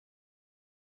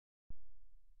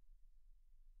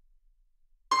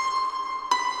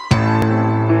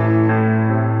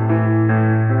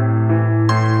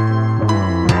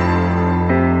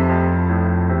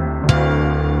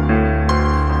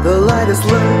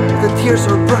the tears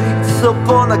are bright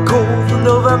upon a cold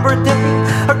November day.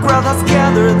 A crowd has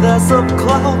gathered as of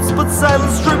clouds, but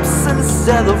silence drips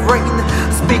instead of rain.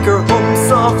 Speaker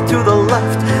hums off to the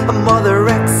left, a mother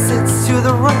exits to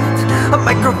the right. A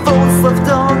microphone's left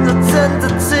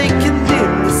unattended, taken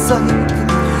in the sight.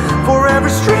 For every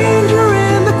stranger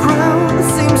in the crowd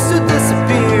seems to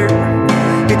disappear,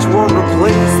 each one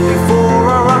replaced before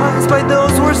our eyes by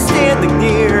those who are standing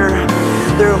near.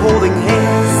 They're holding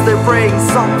hands, they're praying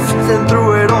soft, and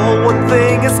through it all one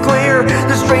thing is clear: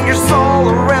 there's strangers all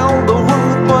around the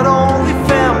world, but only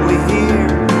family here.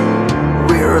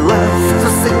 We're left to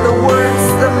sing the words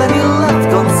that many left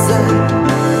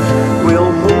unsaid.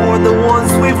 We'll mourn the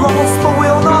ones we've lost, but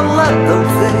we'll not let them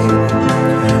fade.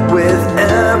 With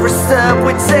every step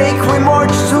we take, we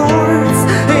march towards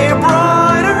a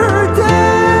brighter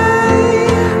day.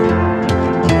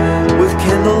 With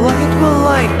candlelight we'll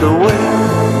light the way.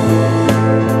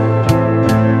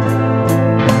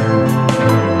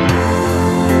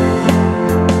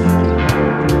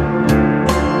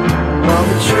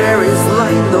 Arbitraries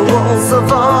line the walls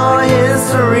of our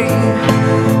history.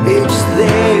 Each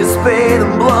day is paid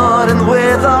in blood and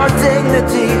with our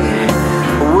dignity.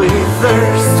 We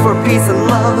thirst for peace and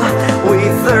love, we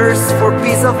thirst for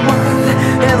peace of mind,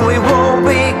 and we won't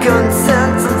be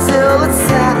content until it's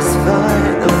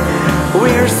satisfied.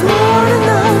 We're smart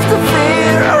enough to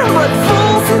fear, but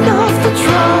fools enough to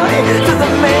try to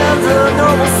demand a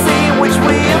normalcy which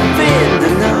we have been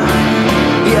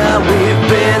denied. Yeah, we've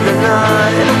been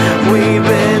denied, we've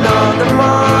been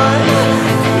undermined.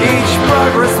 Each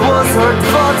progress was hard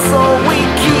fought, so we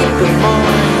keep in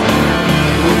mind.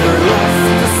 We're left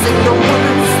to sing the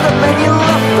words that many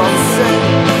left unsaid.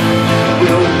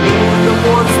 We'll mourn the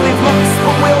ones we've lost,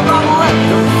 but we'll not let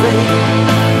them fade.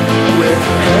 With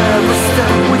every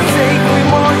step we take, we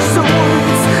march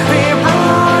towards a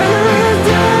brighter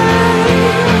day.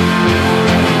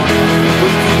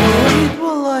 With candlelight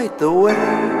we'll light the way.